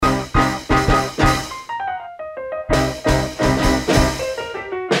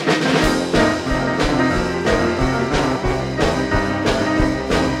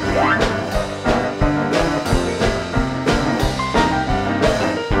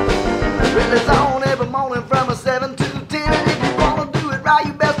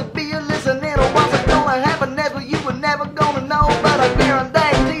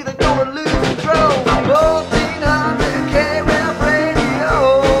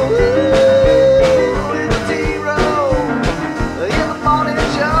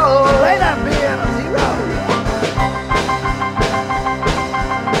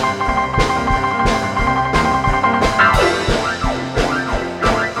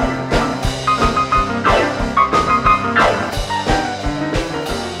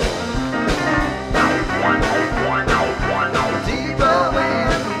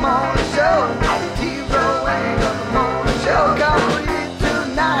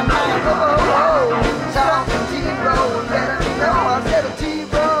Oh, shout out to T-Roll. Let him know I said a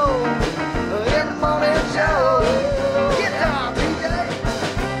T-Roll. In the morning show. Get down, TJ.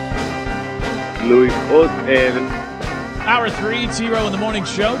 Louis Oz and Hour 3, T-Row in the Morning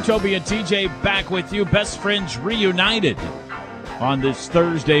Show. Toby and TJ back with you. Best friends reunited on this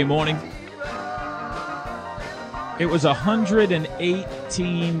Thursday morning. It was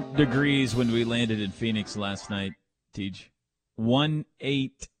 118 degrees when we landed in Phoenix last night, Tej.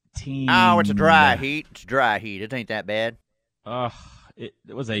 118. Oh, it's a dry heat. It's dry heat. It ain't that bad. It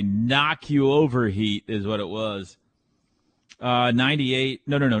was a knock you over heat is what it was.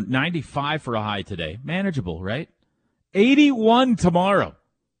 95 for a high today. Manageable, right? 81 tomorrow.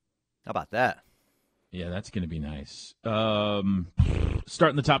 How about that? Yeah, that's going to be nice.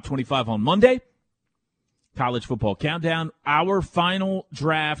 Starting the top 25 on Monday. College football countdown. Our final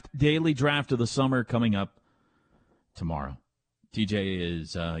draft, daily draft of the summer coming up tomorrow. TJ,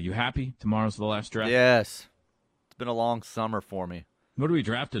 is you happy? Tomorrow's the last draft? Yes. It's been a long summer for me. What are we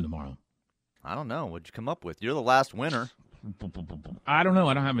drafting tomorrow? I don't know. What'd you come up with? You're the last winner. I don't know.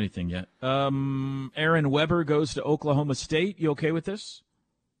 I don't have anything yet. Aaron Weber goes to Oklahoma State. You okay with this?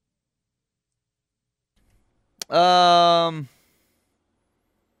 Yeah,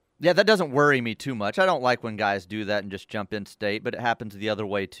 that doesn't worry me too much. I don't like when guys do that and just jump in state, but it happens the other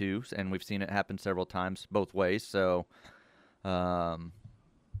way too, and we've seen it happen several times both ways. So,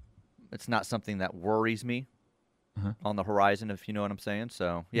 it's not something that worries me on the horizon, if you know what I'm saying.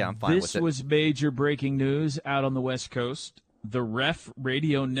 So, yeah, I'm fine with it. This was major breaking news out on the West Coast. The Ref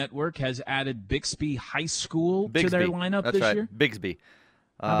Radio Network has added Bixby High School to their lineup That's this right. year. Bixby.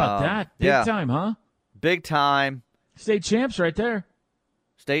 How about that? Big time, huh? Big time. State champs right there.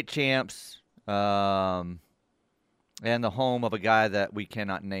 State champs. And the home of a guy that we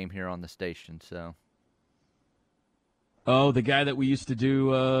cannot name here on the station. So. Oh, the guy that we used to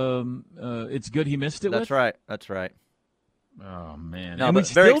do It's Good He Missed It with? That's right. Oh, man. No, and we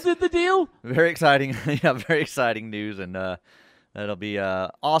still did the deal? Very exciting. Yeah, very exciting news. And that'll be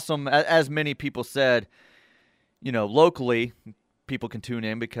awesome. As many people said, locally, people can tune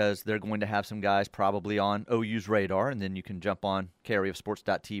in because they're going to have some guys probably on OU's radar. And then you can jump on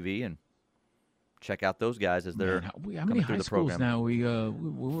KREFsports.tv and check out those guys as they're how many high schools now?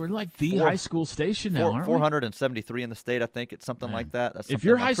 We're like the high school station now, aren't we? 473 in the state, I think. It's something like that. That's if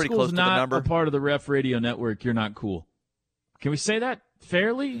your high pretty school's close to the not number. a part of the Ref Radio Network, you're not cool. Can we say that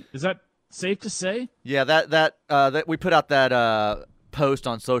fairly? Is that safe to say? Yeah, that we put out that post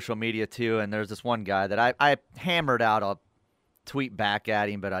on social media too, and there's this one guy that I hammered out a tweet back at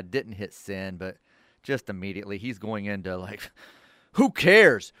him, but I didn't hit send. But just immediately he's going into like, who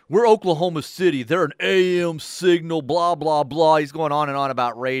cares? We're Oklahoma City. They're an AM signal, blah, blah, blah. He's going on and on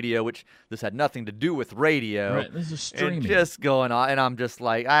about radio, which this had nothing to do with radio. Right, this is streaming. And just going on. And I'm just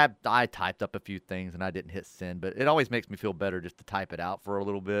like, I typed up a few things, and I didn't hit send. But it always makes me feel better just to type it out for a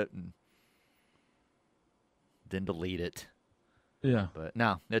little bit and then delete it. Yeah. But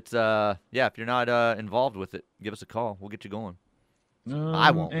no, it's, if you're not involved with it, give us a call. We'll get you going.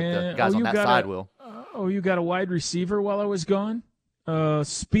 I won't, but the guys on that side will. You got a wide receiver while I was gone?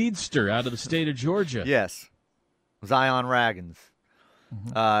 Speedster out of the state of Georgia. Yes. Zion Raggins,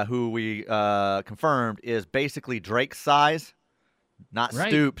 who we confirmed is basically Drake's size, not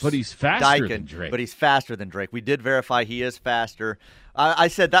Stoops. But he's faster than Drake. But he's faster than Drake. We did verify he is faster. I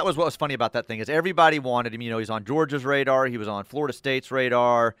said that was what was funny about that thing is everybody wanted him. He's on Georgia's radar. He was on Florida State's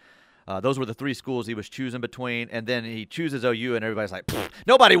radar. Those were the three schools he was choosing between, and then he chooses OU, and everybody's like,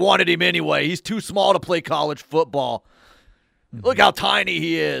 nobody wanted him anyway. He's too small to play college football. Look how tiny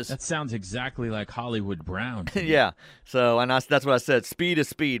he is. That sounds exactly like Hollywood Brown. Yeah. So, and that's what I said. Speed is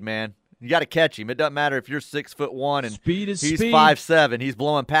speed, man. You got to catch him. It doesn't matter if you're 6'1" and he's 5'7". He's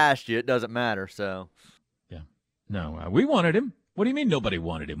blowing past you. It doesn't matter. So. Yeah. No, we wanted him. What do you mean nobody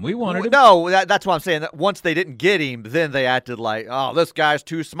wanted him? We wanted him. No, that's what I'm saying. That once they didn't get him, then they acted like, oh, this guy's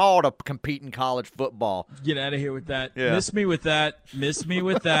too small to compete in college football. Get out of here with that. Yeah. Miss me with that. Miss me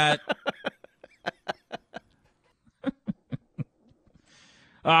with that.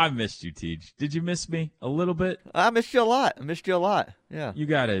 I missed you, Tej. Did you miss me a little bit? I missed you a lot. Yeah. You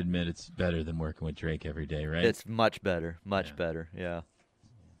got to admit it's better than working with Drake every day, right? It's much better. Much better. Yeah.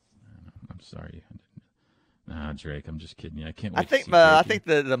 I'm sorry. Nah, Drake, I'm just kidding you. I can't wait I think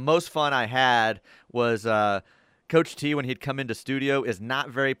the most fun I had was Coach T, when he'd come into studio, is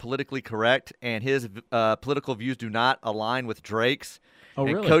not very politically correct, and his political views do not align with Drake's. Oh,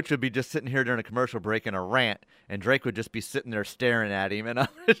 and really? Coach would be just sitting here during a commercial break in a rant, and Drake would just be sitting there staring at him, and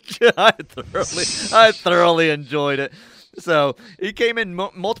I thoroughly enjoyed it. So he came in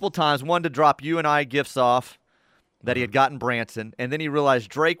multiple times, one to drop you and I gifts off, that he had gotten Branson, and then he realized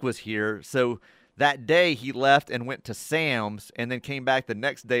Drake was here. So that day he left and went to Sam's, and then came back the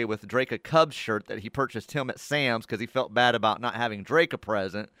next day with Drake a Cubs shirt that he purchased him at Sam's because he felt bad about not having Drake a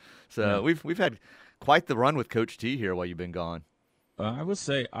present. So we've had quite the run with Coach T here while you've been gone. I will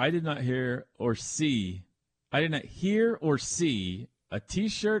say I did not hear or see a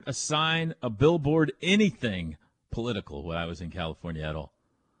T-shirt, a sign, a billboard, anything political when I was in California at all.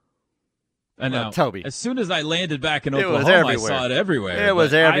 And now, Toby, as soon as I landed back in was Oklahoma, I everywhere. saw it everywhere. It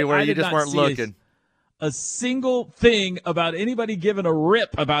was But everywhere. I You did just not weren't see looking. a single thing about anybody giving a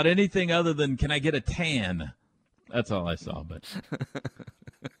rip about anything other than, can I get a tan? That's all I saw. But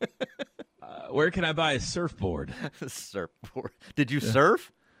where can I buy a surfboard? Surfboard. Did you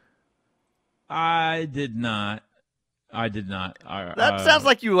surf? I did not. That sounds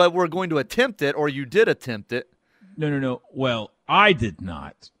like you were going to attempt it, or you did attempt it. No. Well, I did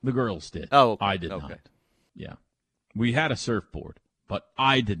not. The girls did. Oh, okay. I did not. Yeah. We had a surfboard, but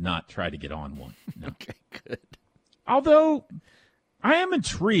I did not try to get on one. No. Okay, good. Although I am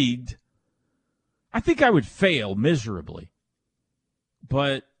intrigued. I think I would fail miserably.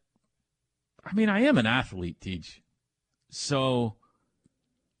 But, I mean, I am an athlete, Teach. So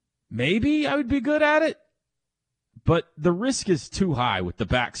maybe I would be good at it. But the risk is too high with the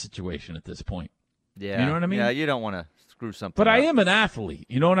back situation at this point. Yeah. You know what I mean? Yeah, you don't want to screw something But up. I am an athlete.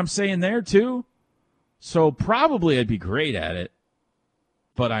 You know what I'm saying there, too? So probably I'd be great at it.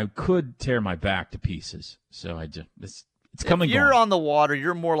 But I could tear my back to pieces. So it's coming. If you're on the water,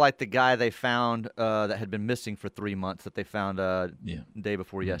 you're more like the guy they found that had been missing for 3 months that they found day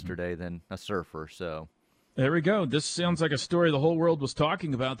before yesterday than a surfer. So there we go. This sounds like a story the whole world was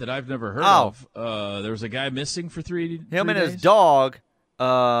talking about that I've never heard Oh. of. There was a guy missing for three him and days? his dog,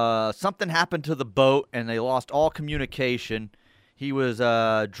 something happened to the boat, and they lost all communication. He was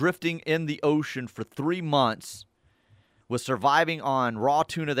drifting in the ocean for 3 months, was surviving on raw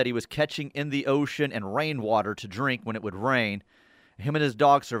tuna that he was catching in the ocean and rainwater to drink when it would rain. Him and his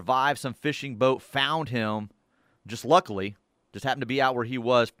dog survived. Some fishing boat found him, just luckily, just happened to be out where he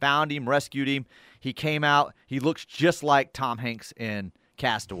was, found him, rescued him. He came out. He looks just like Tom Hanks in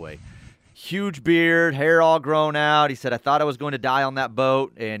Castaway. Huge beard, hair all grown out. He said, I thought I was going to die on that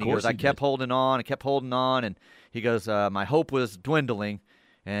boat. And he goes, I kept holding on and kept holding on. And he goes, my hope was dwindling.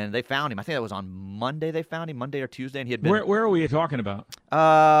 And they found him. I think that was on Monday they found him, Monday or Tuesday. And he had been. Where are we talking about?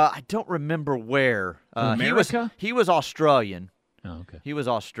 I don't remember where. America? He was Australian. Oh, okay. He was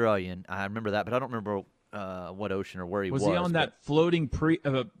Australian. I remember that, but I don't remember what ocean or where he was. Was he on that floating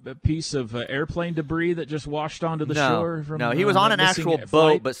piece of airplane debris that just washed onto the shore? No, he was on an actual boat,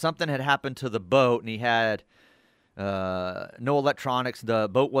 flight? but something had happened to the boat, and he had no electronics. The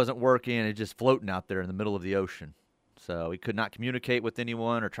boat wasn't working, and it just floating out there in the middle of the ocean. So he could not communicate with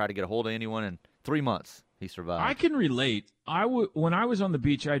anyone or try to get a hold of anyone. In 3 months, he survived. I can relate. When I was on the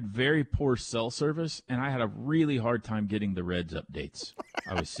beach, I had very poor cell service, and I had a really hard time getting the Reds updates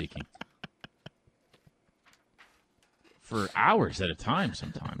I was seeking. For hours at a time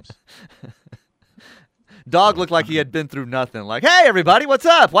sometimes. Dog looked like he had been through nothing. Like, hey, everybody, what's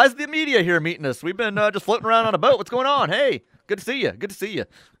up? Why is the media here meeting us? We've been just floating around on a boat. What's going on? Hey, good to see you. Good to see you.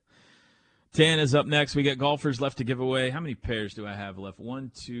 Tana's up next. We got golfers left to give away. How many pairs do I have left?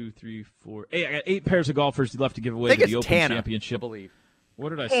 1, 2, 3, 4. Hey, I got 8 pairs of golfers left to give away to the Open Tana, Championship. I believe. What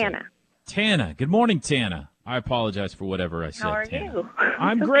did I Tana. say? Tana. Good morning, Tana. I apologize for whatever I said. How are Tana. you?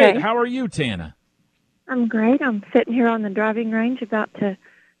 I'm It's great. okay. How are you, Tana? I'm great. I'm sitting here on the driving range about to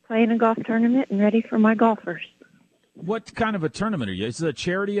play in a golf tournament and ready for my golfers. What kind of a tournament are you? Is it a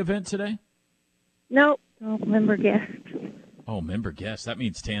charity event today? Nope. No member guest. Oh, member guest. That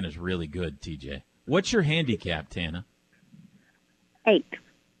means Tana's really good, TJ. What's your handicap, Tana? 8.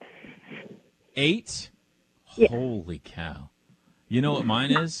 8? Yeah. Holy cow. You know what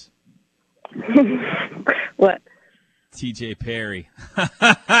mine is? What? TJ Perry.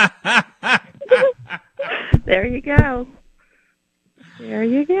 There you go. There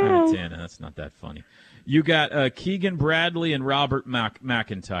you go. Oh, Tana, that's not that funny. You got Keegan Bradley and Robert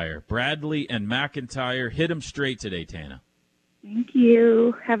McIntyre. Bradley and McIntyre. Hit them straight today, Tana. Thank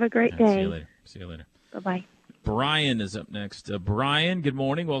you. Have a great All right, day. See you later. Bye-bye. Brian is up next. Brian, good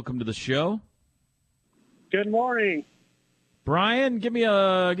morning. Welcome to the show. Good morning. Brian, give me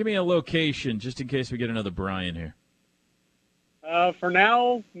a location just in case we get another Brian here. For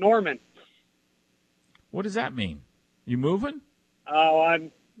now, Norman. What does that mean? You moving?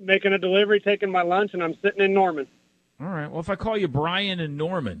 I'm making a delivery, taking my lunch, and I'm sitting in Norman. All right. Well, if I call you Brian and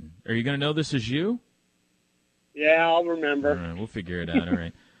Norman, are you going to know this is you? Yeah, I'll All remember. right. We'll figure it out. All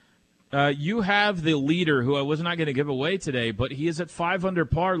right. You have the leader, who I was not going to give away today, but he is at 5 under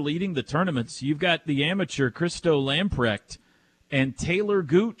par, leading the tournaments. You've got the amateur Christo Lamprecht and Taylor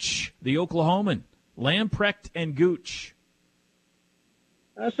Gooch, the Oklahoman. Lamprecht and Gooch.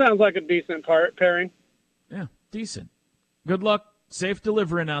 That sounds like a decent pairing. Yeah, decent. Good luck. Safe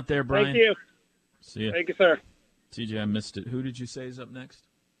delivering out there, Brian. Thank you. See ya. Thank you, sir. TJ, I missed it. Who did you say is up next?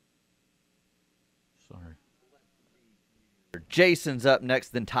 Sorry. Jason's up next,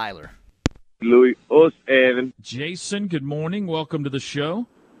 then Tyler. Louis Evan. Jason, good morning. Welcome to the show.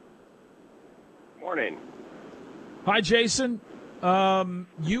 Morning. Hi, Jason.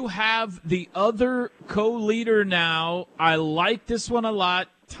 You have the other co-leader now. I like this one a lot.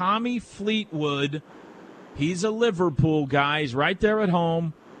 Tommy Fleetwood. He's a Liverpool guy. He's right there at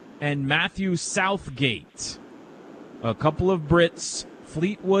home. And Matthew Southgate. A couple of Brits,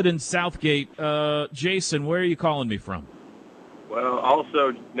 Fleetwood and Southgate. Jason, where are you calling me from? Well,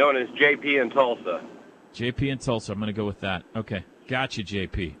 also known as JP in Tulsa. JP in Tulsa. I'm going to go with that. Okay. Gotcha,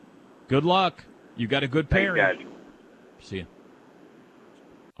 JP. Good luck. You got a good pairing. Thanks, guys. See ya.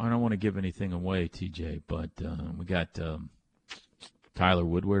 I don't want to give anything away, TJ, but we got Tyler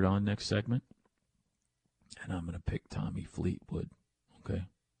Woodward on next segment. And I'm going to pick Tommy Fleetwood. Okay?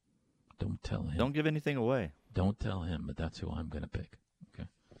 Don't tell him. Don't give anything away. Don't tell him, but that's who I'm going to pick.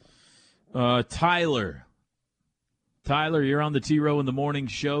 Okay. Tyler. Tyler, you're on the T-Row in the Morning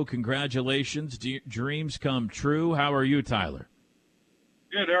show. Congratulations. Dreams come true. How are you, Tyler?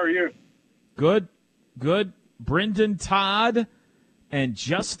 Good, how are you? Good. Good. Brendan Todd and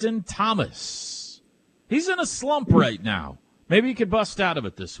Justin Thomas. He's in a slump right now. Maybe he could bust out of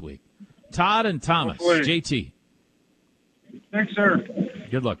it this week. Todd and Thomas. Hopefully. JT. Thanks, sir.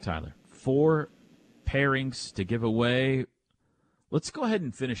 Good luck, Tyler. 4 pairings to give away. Let's go ahead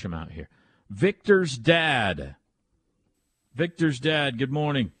and finish them out here. Victor's dad. Victor's dad, good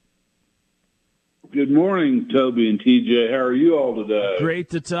morning. Good morning, Toby and TJ. How are you all today? Great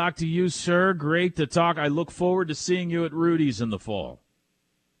to talk to you, sir. Great to talk. I look forward to seeing you at Rudy's in the fall.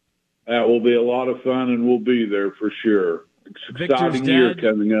 That will be a lot of fun, and we'll be there for sure. It's an Victor's exciting year dad.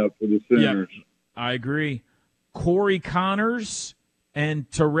 coming up for the Sooners. Yep, I agree. Corey Connors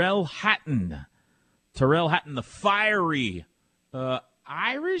and Terrell Hatton. Terrell Hatton, the fiery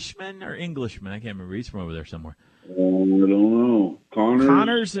Irishman or Englishman? I can't remember. He's from over there somewhere. I don't know.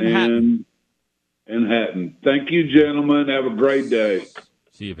 Connors and Hatton. And Hatton. Thank you, gentlemen. Have a great day.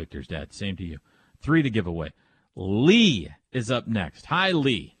 See you, Victor's dad. Same to you. 3 to give away. Lee is up next. Hi,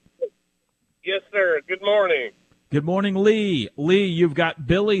 Lee. Yes, sir. Good morning. Good morning, Lee. Lee, you've got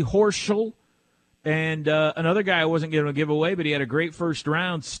Billy Horschel and another guy I wasn't going to give away, but he had a great first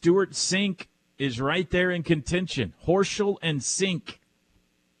round. Stuart Sink is right there in contention. Horschel and Sink.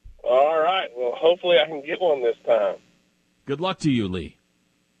 All right. Well, hopefully I can get one this time. Good luck to you, Lee.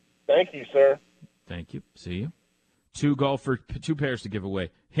 Thank you, sir. Thank you. See you. 2 pairs to give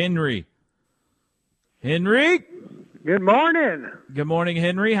away. Henry. Henry. Good morning. Good morning,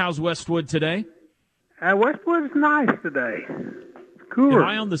 Henry. How's Westwood today? Westwood's nice today. Cooler.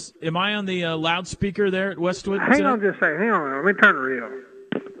 Am I on the loudspeaker there at Westwood? Hang on just a second. Hang on. Let me turn it real.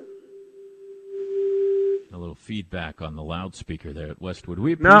 A little feedback on the loudspeaker there at Westwood.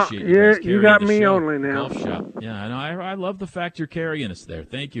 We appreciate you guys you carrying got the me show. only now. Golf shop. Yeah, I know. I love the fact you're carrying us there.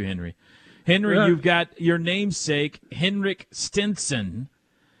 Thank you, Henry. Henry, Yeah. you've got your namesake, Henrik Stenson,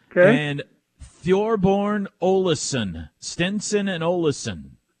 Okay. and Thorborn Olesen. Stenson and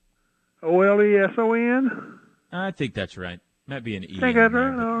Olesen. Oleson? I think that's right. Might be an E. Think in that's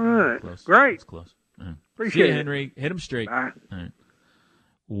there, right? but All right. Close. Great. That's close. See Appreciate you, it. Henry. Hit him straight. Bye. All right.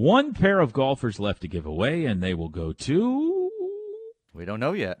 1 pair of golfers left to give away, and they will go to... We don't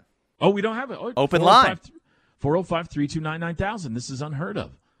know yet. Oh, we don't have it. Oh, Open line. 405-329-9000. This is unheard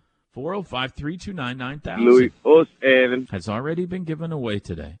of. 405-329-9000. Louis Evan. Has already been given away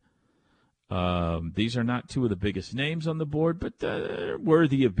today. These are not 2 of the biggest names on the board, but they're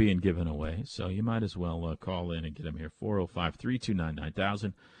worthy of being given away. So you might as well call in and get them here.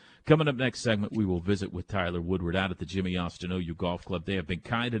 405-329-9000. Coming up next segment, we will visit with Tyler Woodward out at the Jimmy Austin OU Golf Club. They have been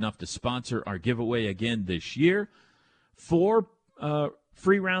kind enough to sponsor our giveaway again this year. 4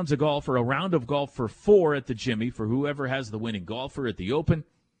 free rounds of golf, or a round of golf for 4 at the Jimmy for whoever has the winning golfer at the Open.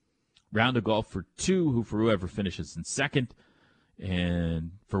 Round of golf for 2 for whoever finishes in second.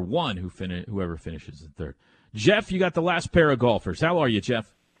 And for 1 whoever finishes in third. Jeff, you got the last pair of golfers. How are you,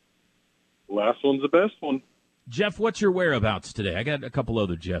 Jeff? Last one's the best one. Jeff, what's your whereabouts today? I got a couple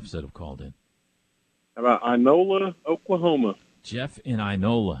other Jeffs that have called in. How about Inola, Oklahoma? Jeff in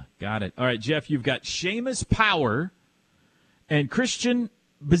Inola. Got it. All right, Jeff, you've got Seamus Power and Christian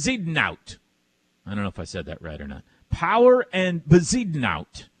Bezuidenhout. I don't know if I said that right or not. Power and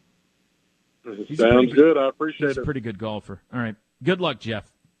Bezuidenhout. Sounds good. I appreciate He's a it. pretty good golfer. All right. Good luck,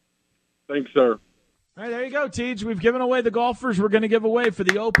 Jeff. Thanks, sir. All right, there you go, Teej. We've given away the golfers we're going to give away for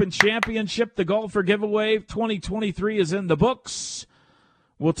the Open Championship. The golfer giveaway 2023 is in the books.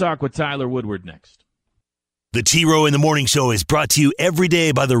 We'll talk with Tyler Woodward next. The T-Row in the Morning Show is brought to you every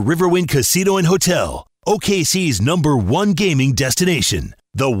day by the Riverwind Casino and Hotel, OKC's #1 gaming destination.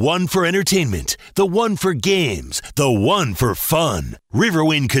 The one for entertainment, the one for games, the one for fun.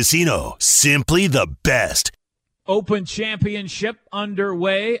 Riverwind Casino, simply the best. Open Championship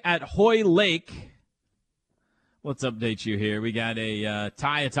underway at Hoy Lake. Let's update you here. We got a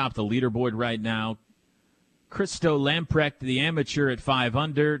tie atop the leaderboard right now. Christo Lamprecht, the amateur, at 5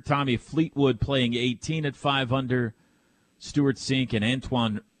 under. Tommy Fleetwood playing 18 at 5 under. Stuart Sink and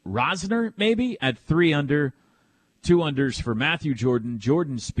Antoine Rosner, maybe, at 3 under. 2 unders for Matthew Jordan,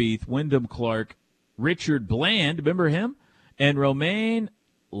 Jordan Spieth, Wyndham Clark, Richard Bland, remember him? And Romain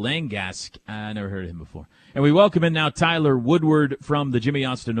Langasque. I never heard of him before. And we welcome in now Tyler Woodward from the Jimmy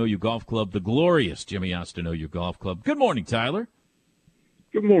Ostanoyu Golf Club, the glorious Jimmy Ostanoyu Golf Club. Good morning, Tyler.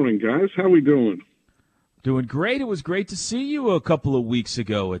 Good morning, guys. How we doing? Doing great. It was great to see you a couple of weeks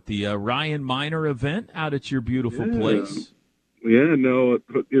ago at the Ryan Miner event out at your beautiful place. Yeah, no,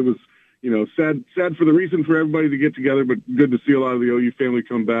 it was, sad for the reason for everybody to get together, but good to see a lot of the OU family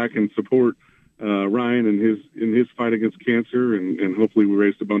come back and support Ryan in his fight against cancer, and hopefully we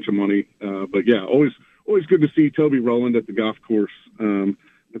raised a bunch of money. But yeah, always good to see Toby Rowland at the golf course.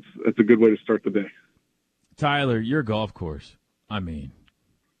 That's a good way to start the day. Tyler, your golf course, I mean,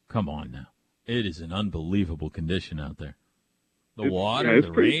 come on now. It is an unbelievable condition out there. The water,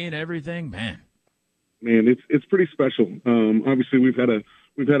 the rain, everything, man. Man, it's pretty special. Obviously, we've had a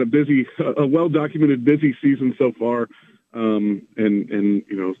well documented busy season so far, and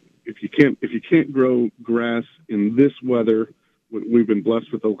if you can't grow grass in this weather, we've been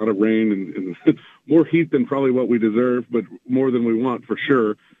blessed with a lot of rain and more heat than probably what we deserve, but more than we want for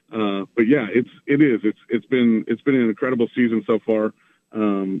sure. But yeah, it's been an incredible season so far.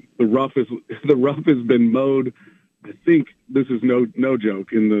 The rough has been mowed. I think this is no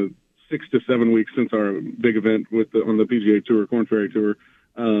joke. In the 6 to 7 weeks since our big event on the PGA Tour, Korn Ferry Tour,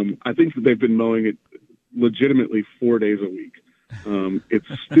 I think that they've been mowing it legitimately 4 days a week. It's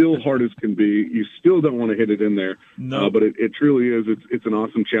still hard as can be. You still don't want to hit it in there. No. But it truly is. It's an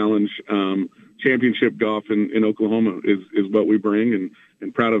awesome challenge. Championship golf in Oklahoma is what we bring, and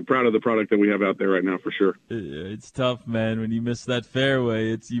proud of the product that we have out there right now for sure. It's tough, man. When you miss that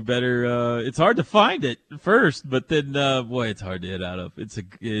fairway, it's hard to find it first, but then boy, it's hard to hit out of. It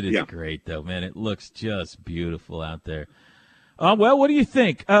is great though, man. It looks just beautiful out there. Well, what do you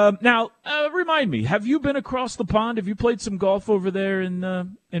think? Now, remind me, have you been across the pond? Have you played some golf over there in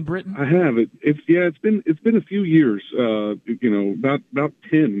Britain? I have. It's been a few years. About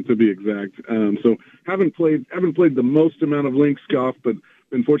 10 to be exact. So haven't played the most amount of links golf, but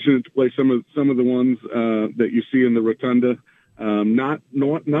been fortunate to play some of the ones that you see in the Rotunda. Not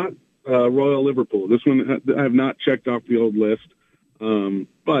Royal Liverpool. This one I have not checked off the old list.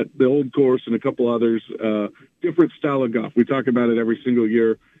 But the Old Course and a couple others, different style of golf. We talk about it every single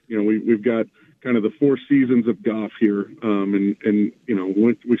year. We've got kind of the 4 seasons of golf here. And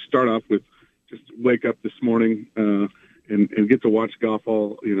we start off with just wake up this morning, and get to watch golf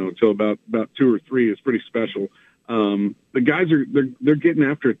all, till about 2 or 3 is pretty special. The guys they're getting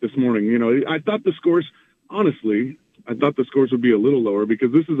after it this morning. I thought the scores would be a little lower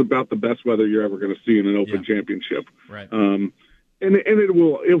because this is about the best weather you're ever going to see in an Open Championship. Right. And it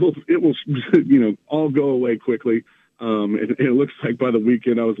will all go away quickly. And it looks like by the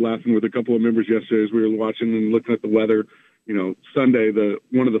weekend, I was laughing with a couple of members yesterday as we were watching and looking at the weather. Sunday,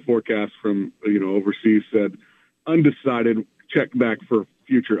 one of the forecasts from overseas said undecided. Check back for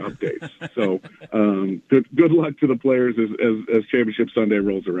future updates. So good luck to the players as Championship Sunday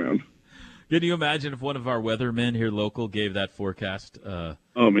rolls around. Can you imagine if one of our weathermen here local gave that forecast? Oh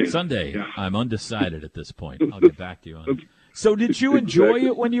man, Sunday. Yeah. I'm undecided at this point. I'll get back to you on it. So did you enjoy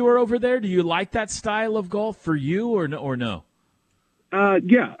it when you were over there? Do you like that style of golf for you or no?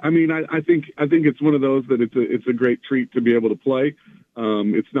 Yeah. I mean, I think it's one of those that it's a great treat to be able to play.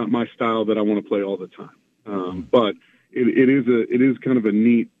 It's not my style that I want to play all the time. But it is kind of a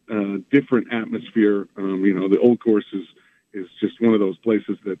neat, different atmosphere. The Old Course is just one of those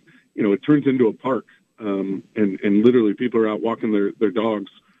places that, it turns into a park. And literally people are out walking their dogs.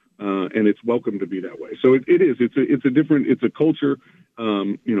 And it's welcome to be that way. So it's a culture.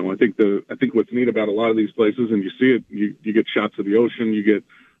 I think what's neat about a lot of these places, and you see it, you get shots of the ocean,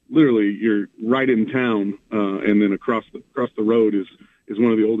 you're right in town. And then across the road is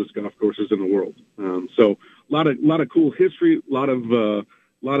one of the oldest golf courses in the world. So a lot of cool history, a lot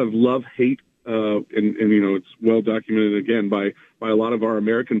of love-hate and it's well documented again by a lot of our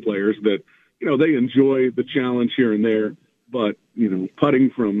American players that they enjoy the challenge here and there, but putting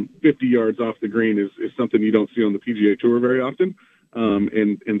from 50 yards off the green is something you don't see on the PGA Tour very often,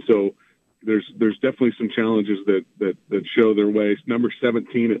 and so there's definitely some challenges that show their way. Number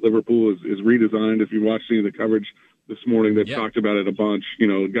 17 at Liverpool is redesigned. If you watched any of the coverage this morning, they've talked about it a bunch.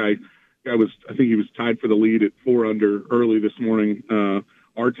 Guy was, I think he was tied for the lead at 4 under early this morning,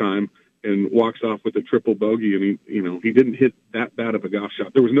 our time, and walks off with a triple bogey, and he didn't hit that bad of a golf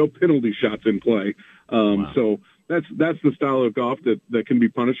shot. There was no penalty shots in play. Wow. So that's the style of golf that can be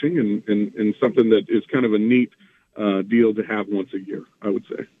punishing and something that is kind of a neat deal to have once a year, I would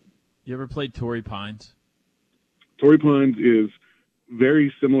say. You ever played Torrey Pines? Torrey Pines is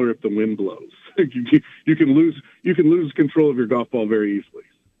very similar if the wind blows. you can lose control of your golf ball very easily.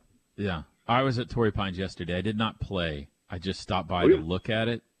 Yeah. I was at Torrey Pines yesterday. I did not play. I just stopped by to look at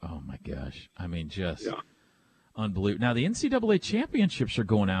it. Oh, my gosh. I mean, just unbelievable. Now, the NCAA championships are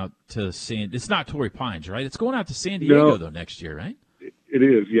going out to it's not Torrey Pines, right? It's going out to San Diego, though, next year, right? It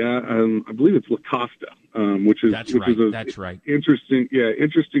is, yeah. I believe it's La Costa, which is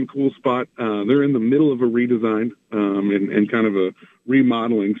interesting, cool spot. They're in the middle of a redesign and kind of a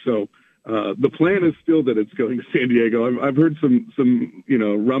remodeling. So the plan is still that it's going to San Diego. I've heard some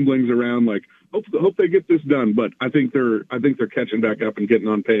rumblings around like hope they get this done, but I think they're catching back up and getting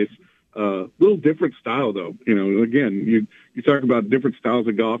on pace. Little different style though. Again, you talk about different styles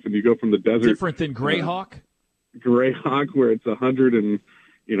of golf, and you go from the desert. Different than Greyhawk. Greyhawk, where it's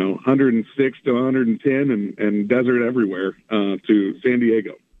 106 to 110 and desert everywhere, to San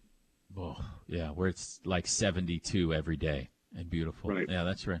Diego. Oh, yeah, where it's like 72 every day and beautiful. Right. Yeah,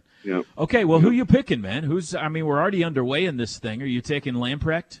 that's right. Yeah. Okay, well, who you picking, man? We're already underway in this thing. Are you taking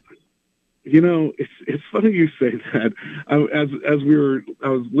Lamprecht? It's funny you say that. I was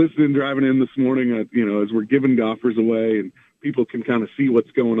listening, driving in this morning, as we're giving golfers away and people can kind of see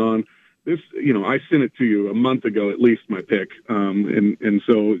what's going on. This, I sent it to you a month ago, at least my pick. And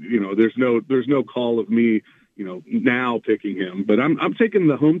so, there's no call of me, now picking him, but I'm taking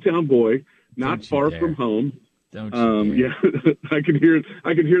the hometown boy, not far from home. Don't you yeah, I can hear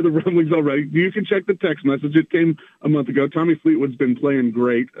the rumblings already. You can check the text message. It came a month ago. Tommy Fleetwood's been playing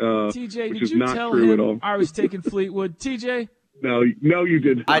great, TJ, which did is you not tell true him at all. I was taking Fleetwood? TJ? No, you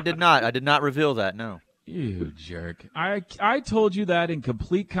did not. I did not. I did not reveal that, no. You jerk. I told you that in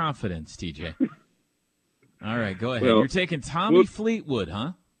complete confidence, TJ. All right, go ahead. Well, you're taking Tommy Fleetwood,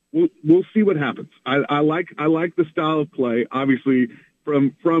 huh? We'll see what happens. I like the style of play. Obviously,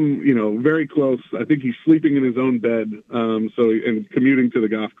 from very close. I think he's sleeping in his own bed. And commuting to the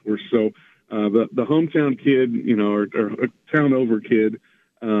golf course. So the hometown kid, or a town over kid,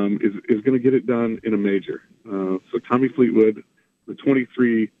 is going to get it done in a major. So Tommy Fleetwood, the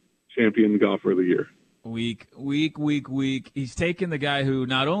 23 champion golfer of the year. Weak. He's taking the guy who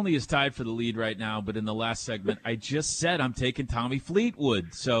not only is tied for the lead right now, but in the last segment, I just said I'm taking Tommy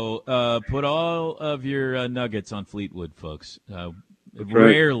Fleetwood. So put all of your nuggets on Fleetwood, folks.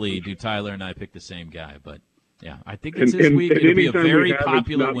 Rarely do Tyler and I pick the same guy, but yeah, I think it's this week. It'll be a very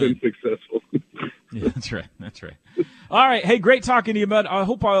popular win. Been successful. Yeah, that's right. All right. Hey, great talking to you, Bud. I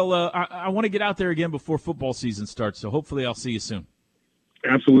hope I want to get out there again before football season starts, so hopefully I'll see you soon.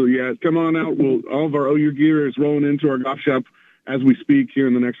 Absolutely, yeah. Come on out. All of our OU gear is rolling into our golf shop as we speak here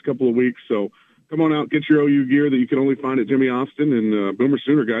in the next couple of weeks. So come on out, get your OU gear that you can only find at Jimmy Austin. And Boomer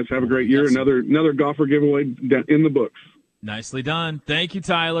Sooner, guys, have a great year. Another golfer giveaway in the books. Nicely done. Thank you,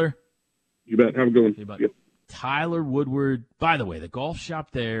 Tyler. You bet. Have a good one. Hey, yep. Tyler Woodward. By the way, the golf shop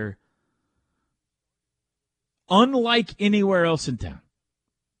there, unlike anywhere else in town.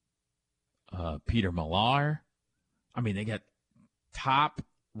 Peter Millar. I mean, they got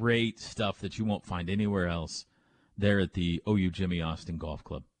top-rate stuff that you won't find anywhere else there at the OU Jimmy Austin Golf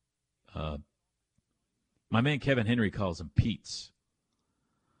Club. My man Kevin Henry calls him Pete's.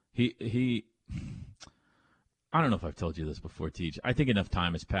 He I don't know if I've told you this before, Teach. I think enough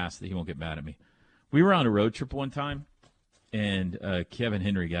time has passed that he won't get mad at me. We were on a road trip one time, and Kevin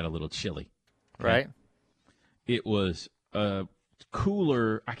Henry got a little chilly. Right. It was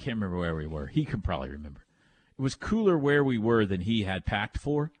cooler. I can't remember where we were. He can probably remember. It was cooler where we were than he had packed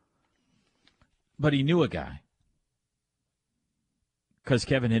for, but he knew a guy because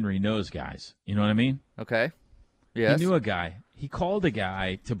Kevin Henry knows guys. You know what I mean? Okay. Yes. He knew a guy. He called a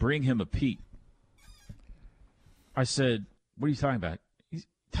guy to bring him a Pete. I said, what are you talking about? He's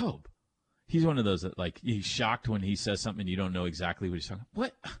Tobe. He's one of those that, like, he's shocked when he says something and you don't know exactly what he's talking about.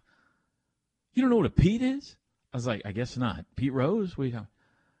 What? You don't know what a Pete is? I was like, I guess not. Pete Rose? What are you talking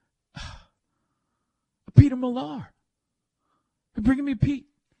about? Peter Millar. They're bringing me Pete.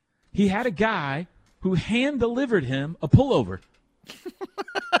 he had a guy who hand-delivered him a pullover.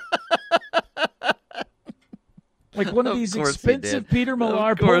 Like one of these expensive Peter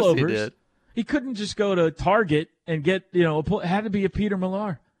Millar pullovers. He couldn't just go to Target and get, it had to be a Peter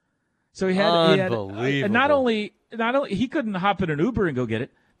Millar. So he had, Unbelievable. and not only he couldn't hop in an Uber and go get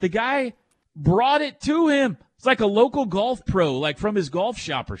it. The guy brought it to him. It's like a local golf pro, like from his golf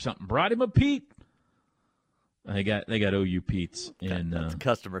shop or something. Brought him a Pete. They got OU Pete's. That's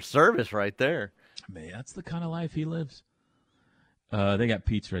customer service right there. Man, that's the kind of life he lives. They got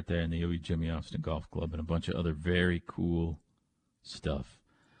Pete's right there in the OU Jimmy Austin Golf Club and a bunch of other very cool stuff.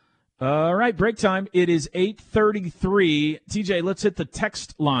 All right, break time. It is 8:33. TJ, let's hit the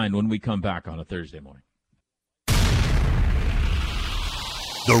text line when we come back on a Thursday morning.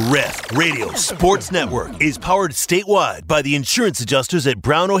 The Ref Radio Sports Network is powered statewide by the insurance adjusters at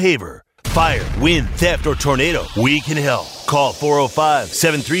Brown O'Haver. Fire, wind, theft, or tornado, we can help. Call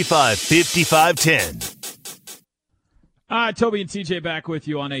 405-735-5510. All right, Toby and TJ back with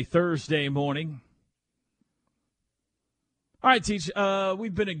you on a Thursday morning. All right, TJ,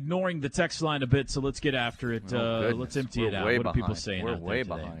 we've been ignoring the text line a bit, so let's get after it. Let's empty it out. What are people saying out there today? We're way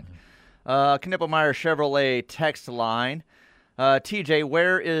behind. Knippelmeyer Chevrolet text line. TJ,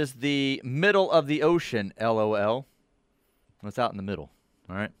 where is the middle of the ocean, LOL? It's out in the middle,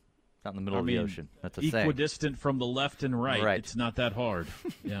 all right? It's out in the middle of the ocean. That's a saying. Equidistant from the left and right. It's not that hard.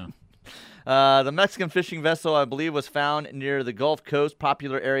 Yeah. The Mexican fishing vessel, I believe, was found near the Gulf Coast,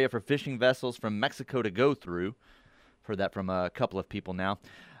 popular area for fishing vessels from Mexico to go through. Heard that from a couple of people now.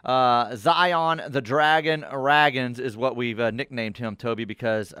 Zion the Dragon Raggins is what we've nicknamed him, Toby,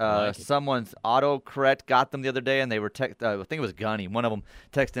 because someone's autocorrect got them the other day, and they were I think it was Gunny. One of them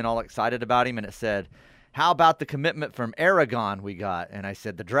texted in all excited about him, and it said, "How about the commitment from Aragon we got?" And I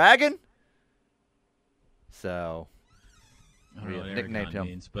said, "The Dragon?" So I don't know what nicknamed him.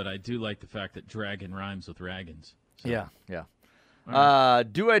 Means, but I do like the fact that dragon rhymes with Raggins. So. Yeah. Right.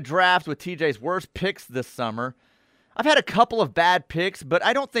 Do a draft with TJ's worst picks this summer. I've had a couple of bad picks, but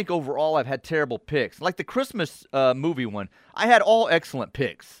I don't think overall I've had terrible picks. Like the Christmas movie one, I had all excellent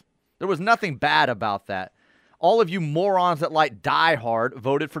picks. There was nothing bad about that. All of you morons that like Die Hard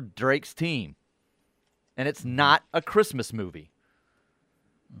voted for Drake's team. And it's not a Christmas movie.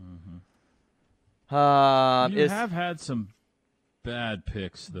 Mm-hmm. You have had some bad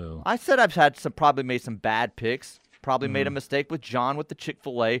picks, though. I said I've probably made some bad picks. Probably made a mistake with John with the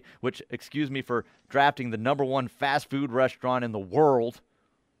Chick-fil-A, which, excuse me for drafting the #1 fast food restaurant in the world.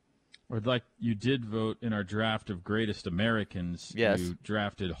 Or like you did vote in our draft of greatest Americans. Yes. You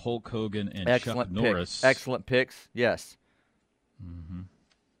drafted Hulk Hogan and Excellent Chuck Norris. Excellent picks, yes. Mm-hmm.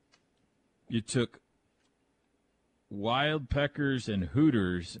 You took Wild Peckers and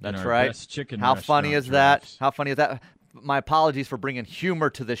Hooters in our best chicken How restaurant funny is drafts. that? How funny is that? My apologies for bringing humor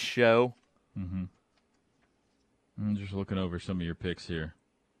to this show. Mm-hmm. I'm just looking over some of your picks here.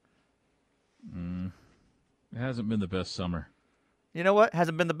 It hasn't been the best summer. You know what?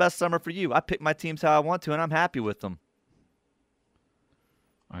 Hasn't been the best summer for you. I pick my teams how I want to, and I'm happy with them.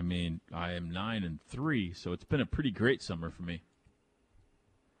 I mean, I am 9-3, so it's been a pretty great summer for me.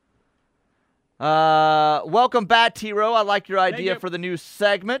 Welcome back, T-Row. I like your idea for the new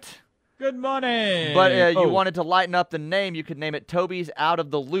segment. Good morning. But you wanted to lighten up the name. You could name it Toby's Out of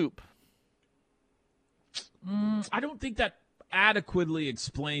the Loop. I don't think that adequately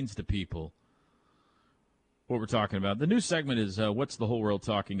explains to people what we're talking about. The new segment is What's the Whole World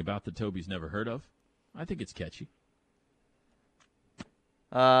Talking About that Toby's never heard of. I think it's catchy.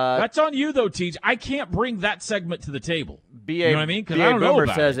 That's on you, though, Teej. I can't bring that segment to the table. You know what I mean? Because I don't know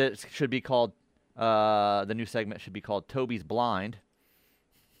about says it should be called, the new segment should be called Toby's Blind.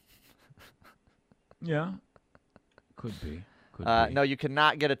 Yeah, could be. No, you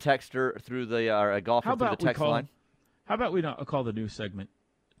cannot get a texter through a golfer through the text line. How about we not call the new segment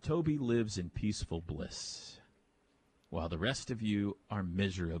Toby Lives in Peaceful Bliss, while the rest of you are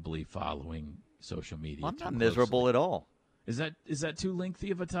miserably following social media. I'm not miserable at all. Is that too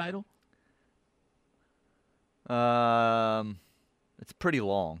lengthy of a title? It's pretty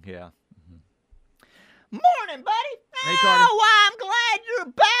long, yeah. Morning, buddy. Hey, Carter. Oh, I'm glad you're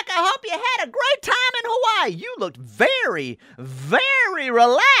back. I hope you had a great time in Hawaii. You looked very, very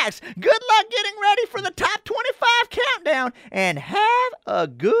relaxed. Good luck getting ready for the top 25 countdown, and have a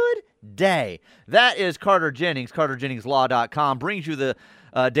good day. That is Carter Jennings. CarterJenningsLaw.com brings you the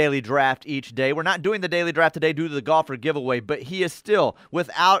daily draft each day. We're not doing the daily draft today due to the golfer giveaway, but he is still,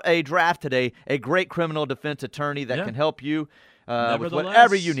 without a draft today, a great criminal defense attorney that can help you with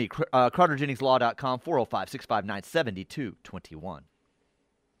whatever you need. CarterJenningsLaw.com, 405-659-7221.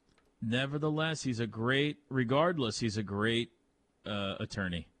 Nevertheless, he's a great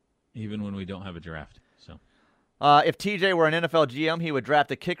attorney. even when we don't have a draft. So, if TJ were an NFL GM, he would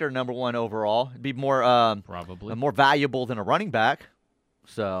draft a kicker number 1 overall. It'd be more probably more valuable than a running back.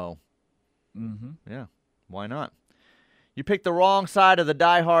 So, mm-hmm. Yeah, why not? You picked the wrong side of the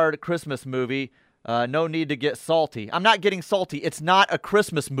Die Hard Christmas movie. No need to get salty. I'm not getting salty. It's not a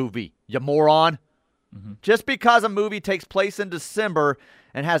Christmas movie, you moron. Mm-hmm. Just because a movie takes place in December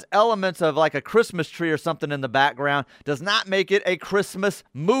and has elements of like a Christmas tree or something in the background does not make it a Christmas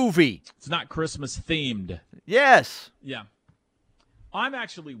movie. It's not Christmas themed. Yes. Yeah. I'm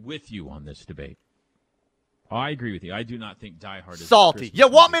actually with you on this debate. I agree with you. I do not think Die Hard is salty. You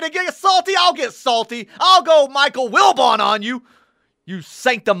want me to get salty? I'll get salty. I'll go Michael Wilbon on you, you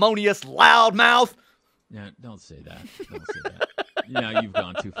sanctimonious loudmouth. Yeah, don't say that. Don't say that. Yeah, you've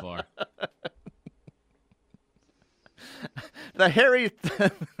gone too far. The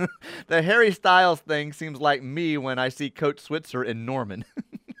Harry Styles thing seems like me when I see Coach Switzer in Norman.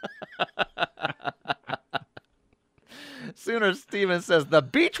 Sooner Steven says, the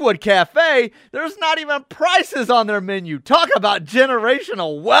Beechwood Cafe, there's not even prices on their menu. Talk about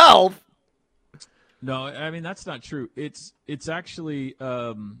generational wealth. No, I mean, that's not true. It's actually,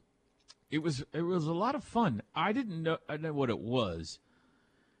 it was a lot of fun. I didn't know what it was.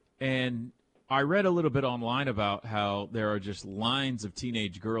 And I read a little bit online about how there are just lines of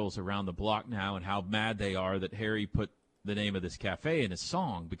teenage girls around the block now and how mad they are that Harry put the name of this cafe in his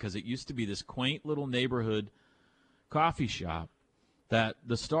song, because it used to be this quaint little neighborhood coffee shop that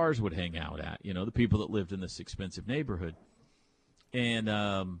the stars would hang out at, you know, the people that lived in this expensive neighborhood. And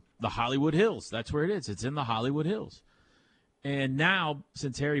the Hollywood Hills, that's where it is. It's in the Hollywood Hills. And now,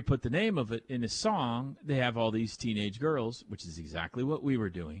 since Harry put the name of it in his song, they have all these teenage girls, which is exactly what we were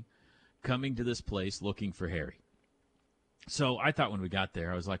doing, coming to this place looking for Harry. So I thought when we got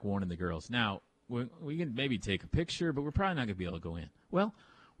there, I was like warning the girls, now, we can maybe take a picture, but we're probably not going to be able to go in. Well,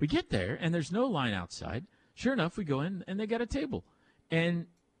 we get there, and there's no line outside. Sure enough, we go in, and they got a table. And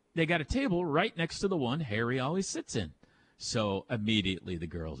they got a table right next to the one Harry always sits in. So immediately the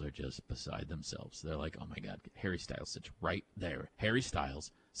girls are just beside themselves. They're like, oh, my God, Harry Styles sits right there. Harry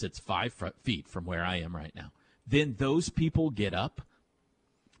Styles sits 5 feet from where I am right now. Then those people get up.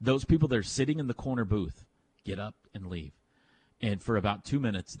 Those people that are sitting in the corner booth get up and leave. And for about 2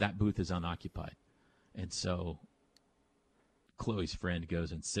 minutes, that booth is unoccupied. And so Chloe's friend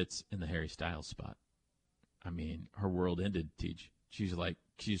goes and sits in the Harry Styles spot. I mean, her world ended, Teach.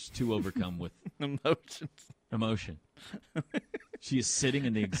 She's too overcome with emotion. She is sitting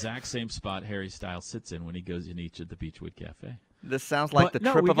in the exact same spot Harry Styles sits in when he goes in each at the Beechwood Cafe. This sounds like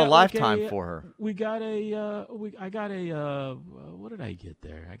trip of a lifetime for her. We got I got a what did I get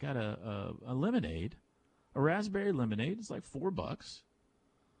there? I got a lemonade, a raspberry lemonade. It's like $4,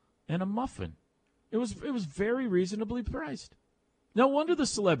 and a muffin. It was very reasonably priced. No wonder the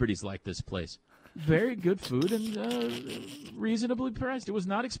celebrities like this place. Very good food and reasonably priced. It was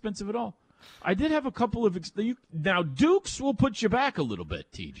not expensive at all. I did have a couple of now Duke's will put you back a little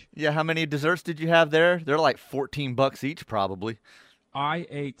bit, Teej. Yeah, how many desserts did you have there? They're like $14 each, probably. I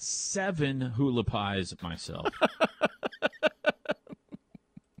ate 7 hula pies myself.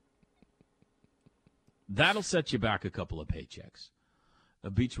 That'll set you back a couple of paychecks. A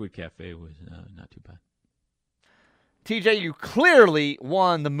Beechwood Cafe was not too bad. TJ, you clearly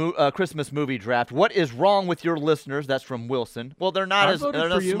won the Christmas movie draft. What is wrong with your listeners? That's from Wilson. Well, they're not as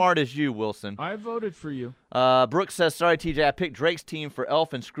smart as you, Wilson. I voted for you. Brooks says, sorry, TJ, I picked Drake's team for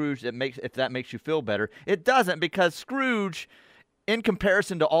Elf and Scrooge. If that makes you feel better. It doesn't, because Scrooge, in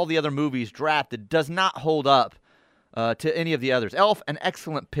comparison to all the other movies drafted, does not hold up to any of the others. Elf, an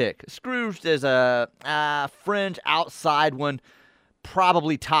excellent pick. Scrooge is a fringe outside one.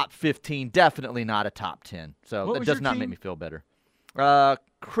 Probably top 15, definitely not a top 10. So that does not make me feel better.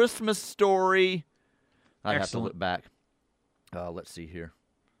 Christmas Story. I have to look back. Let's see here.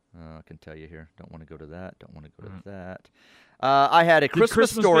 I can tell you here. Don't want to go to that. Don't want to go to that. I had a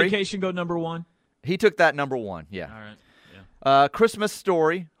Christmas Story. Vacation go number 1? He took that number 1, yeah. All right. Yeah. Christmas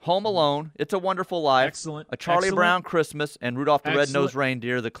Story, Home Alone, It's a Wonderful Life. Excellent. A Charlie Brown Christmas, and Rudolph the Red-Nosed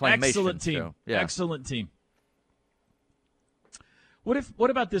Reindeer, the claymation. Excellent team. Show. Yeah. Excellent team. What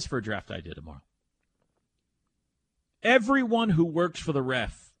about this for a draft idea tomorrow? Everyone who works for the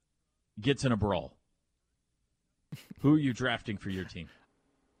ref gets in a brawl. Who are you drafting for your team?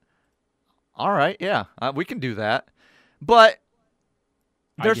 All right, yeah, we can do that. But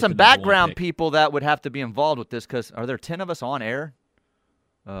there's some background people that would have to be involved with this, because are there 10 of us on air?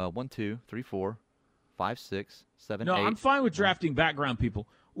 1, 2, 3, 4, 5, 6, 7, 8. No, I'm fine with drafting background people.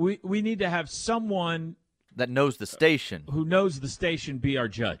 We need to have someone that knows the station. Who knows the station be our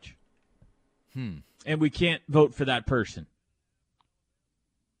judge. And we can't vote for that person.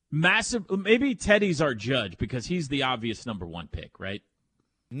 Massive. Maybe Teddy's our judge because he's the obvious number one pick, right?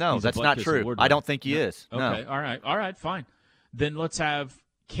 No, He's a that's not Butkus true. Award I winner. don't think he is. Okay, No. all right, fine. Then let's have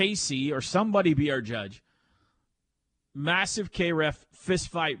Casey or somebody be our judge. Massive K-Ref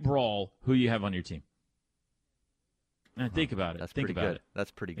fistfight brawl. Who you have on your team? Now, think about it. That's think pretty about good. it.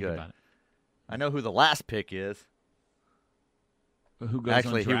 That's pretty Think good. about it. I know who the last pick is. Who goes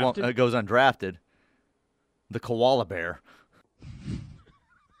Actually, he won't. undrafted? Goes undrafted. The koala bear.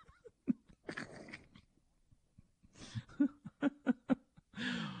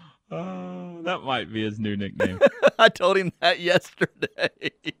 That might be his new nickname. I told him that yesterday.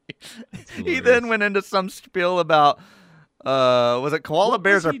 He then went into some spiel about was it koala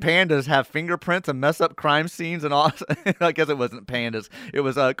bears or pandas have fingerprints and mess up crime scenes and all? I guess it wasn't pandas. It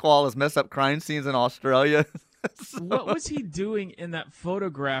was koalas mess up crime scenes in Australia. What was he doing in that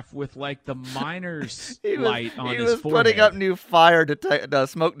photograph with like the miner's He light on his was forehead? putting up new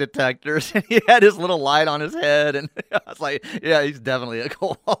smoke detectors, and he had his little light on his head, and I was like, "Yeah, he's definitely a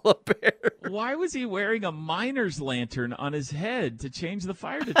koala bear." Why was he wearing a miner's lantern on his head to change the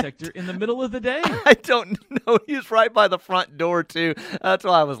fire detector in the middle of the day? I don't know. He was right by the front door too. That's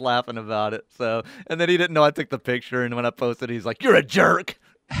why I was laughing about it. So, and then he didn't know I took the picture, and when I posted, he's like, "You're a jerk."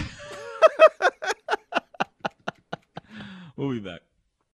 We'll be back.